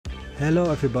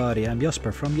Hello everybody, I'm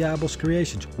Jasper from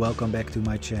Jaboscreations. Welcome back to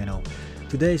my channel.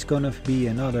 Today is gonna be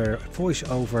another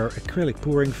voiceover acrylic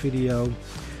pouring video.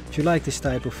 If you like this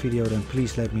type of video, then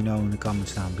please let me know in the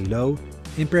comments down below.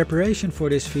 In preparation for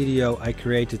this video I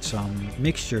created some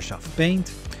mixtures of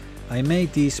paint. I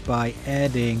made these by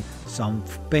adding some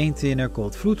paint thinner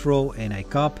called floetrol in a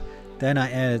cup. Then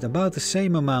I added about the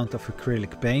same amount of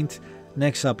acrylic paint.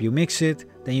 Next up you mix it,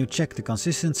 then you check the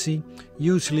consistency.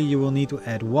 Usually you will need to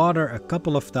add water a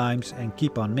couple of times and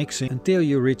keep on mixing until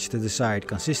you reach the desired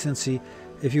consistency.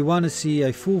 If you want to see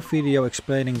a full video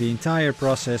explaining the entire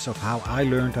process of how I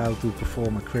learned how to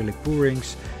perform acrylic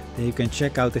pourings, then you can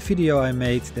check out the video I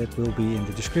made that will be in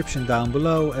the description down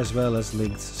below, as well as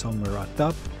linked somewhere up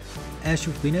top. As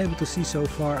you've been able to see so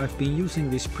far, I've been using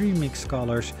these pre-mixed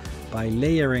colors by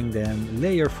layering them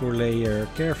layer for layer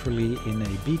carefully in a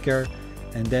beaker.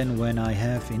 And then when I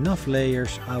have enough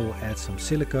layers, I will add some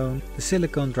silicone. The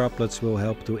silicone droplets will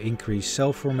help to increase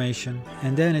cell formation.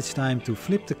 And then it's time to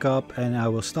flip the cup, and I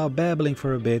will stop babbling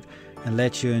for a bit and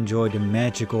let you enjoy the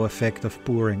magical effect of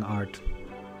pouring art.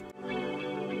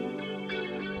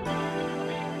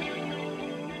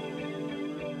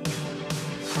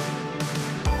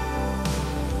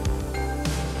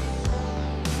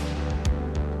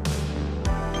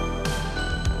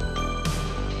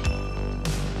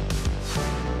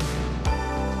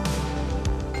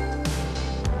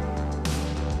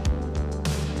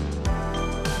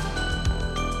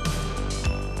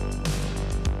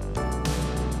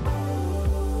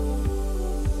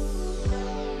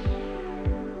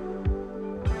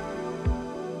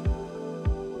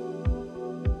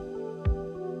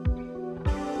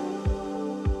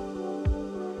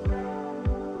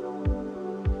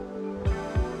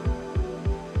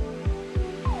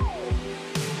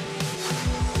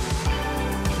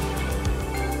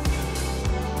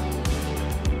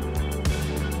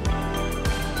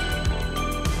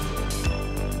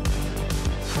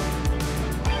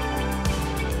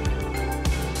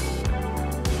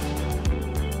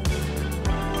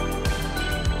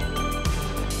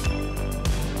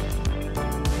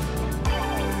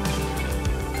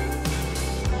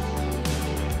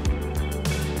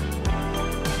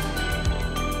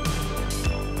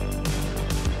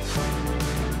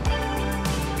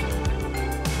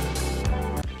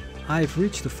 I've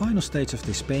reached the final stage of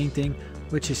this painting,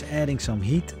 which is adding some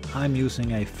heat. I'm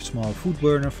using a small food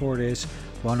burner for this.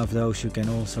 One of those you can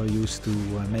also use to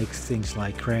make things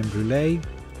like creme brulee.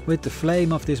 With the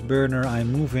flame of this burner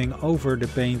I'm moving over the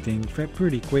painting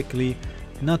pretty quickly.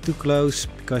 Not too close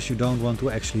because you don't want to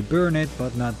actually burn it,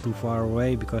 but not too far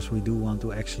away because we do want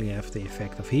to actually have the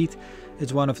effect of heat.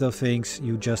 It's one of those things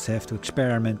you just have to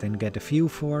experiment and get a feel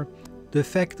for. The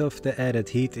effect of the added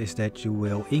heat is that you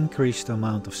will increase the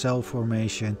amount of cell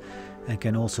formation and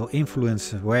can also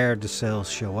influence where the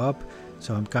cells show up.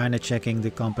 So I'm kind of checking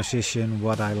the composition,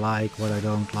 what I like, what I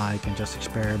don't like, and just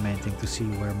experimenting to see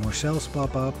where more cells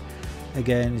pop up.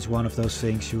 Again, it's one of those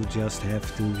things you just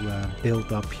have to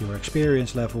build up your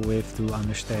experience level with to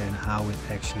understand how it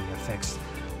actually affects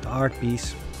the art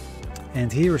piece. And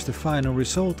here is the final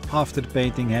result after the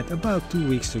painting had about 2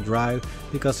 weeks to dry,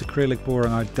 because acrylic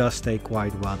pouring art does take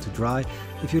quite a while to dry.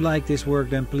 If you like this work,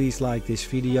 then please like this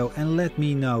video and let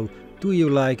me know, do you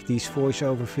like these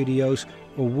voiceover videos,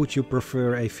 or would you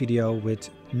prefer a video with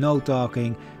no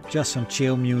talking, just some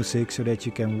chill music so that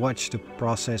you can watch the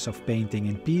process of painting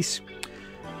in peace?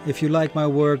 If you like my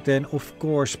work, then of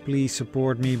course please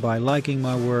support me by liking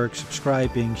my work,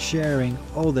 subscribing, sharing,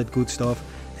 all that good stuff.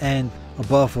 And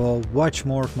above all, watch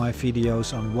more of my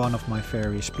videos on one of my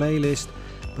various playlists.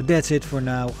 But that's it for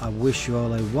now. I wish you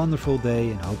all a wonderful day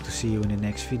and hope to see you in the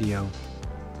next video.